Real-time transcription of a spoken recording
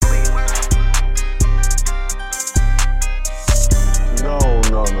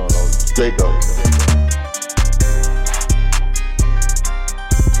Jktaps.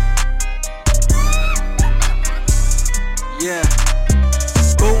 Yeah.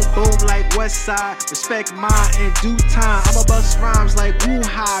 Boom, boom like West Side. Respect mine in due time. I'ma bust rhymes like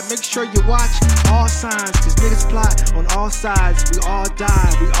woo-high. Make sure you watch all signs, cause niggas plot on all sides. We all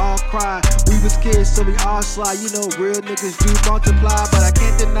die, we all cry. We was kids, so we all slide. You know real niggas do multiply, but I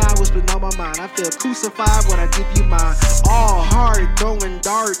can't deny what's been on my mind. I feel crucified when I give you mine. All hard, throwing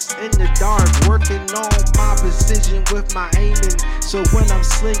darts in the dark. Working on my precision with my aiming. So when I'm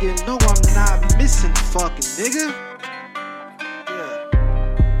slinging, no, I'm not missing, fucking nigga.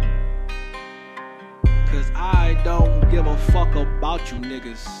 Cause I don't give a fuck about you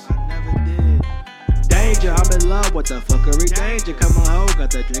niggas. I never did. Danger, I'm in love with the fuckery. Danger, come on ho,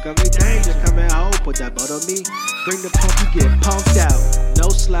 got that drink on me. Danger, come in ho, put that butt on me. Bring the pump, you get pumped out. No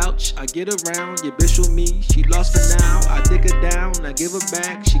slouch, I get around. Your bitch with me, she lost for now. I dig her down, I give her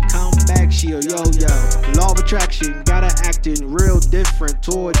back. She come back, she a yo-yo. Law of attraction, got her acting real different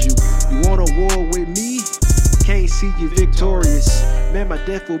towards you. You want a war with me? Can't see you victorious. Man, my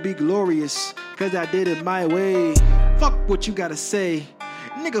death will be glorious, cause I did it my way. Fuck what you gotta say.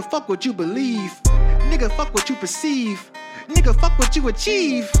 Nigga, fuck what you believe. Nigga, fuck what you perceive. Nigga, fuck what you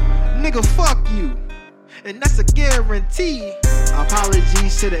achieve. Nigga, fuck you. And that's a guarantee.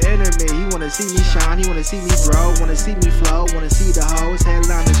 Apologies to the enemy. He wanna see me shine, he wanna see me grow, wanna see me flow, wanna see the hoes,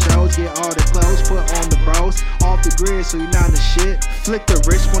 headline the shows, get all the clothes, put on the bros, off the grid so you not in the shit. Flick the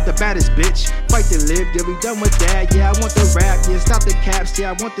rich, want the baddest bitch, fight to live, yeah we done with that, yeah I want the rap, yeah stop the caps,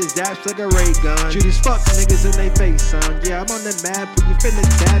 yeah I want the zaps like a ray gun. Shoot these fuck niggas in they face, son, yeah I'm on the map, when you finna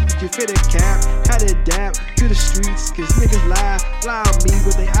tap, if you fit a cap, had to adapt to the streets, cause niggas lie on me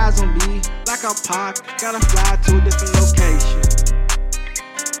with their eyes on me, like I'm Pac, gotta fly to a different location.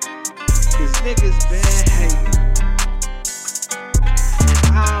 Cause niggas been hating, and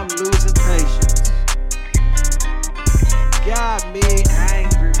I'm losing patience. Got me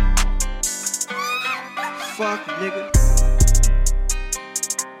angry. Fuck nigga.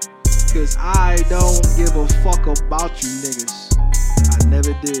 Cause I don't give a fuck about you niggas. I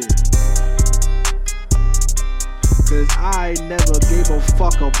never did. Cause I never gave a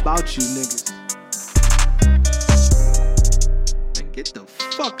fuck about you niggas. And get the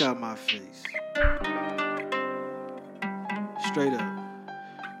fuck out my face. Straight up.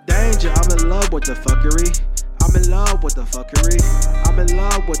 Danger, I'm in love with the fuckery. I'm in love with the fuckery. I'm in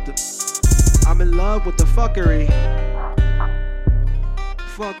love with the fuckery.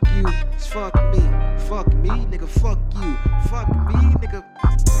 Fuck you, fuck me. Fuck me, nigga, fuck you. Fuck me, nigga.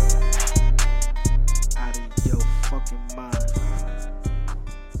 Out of your fucking mind.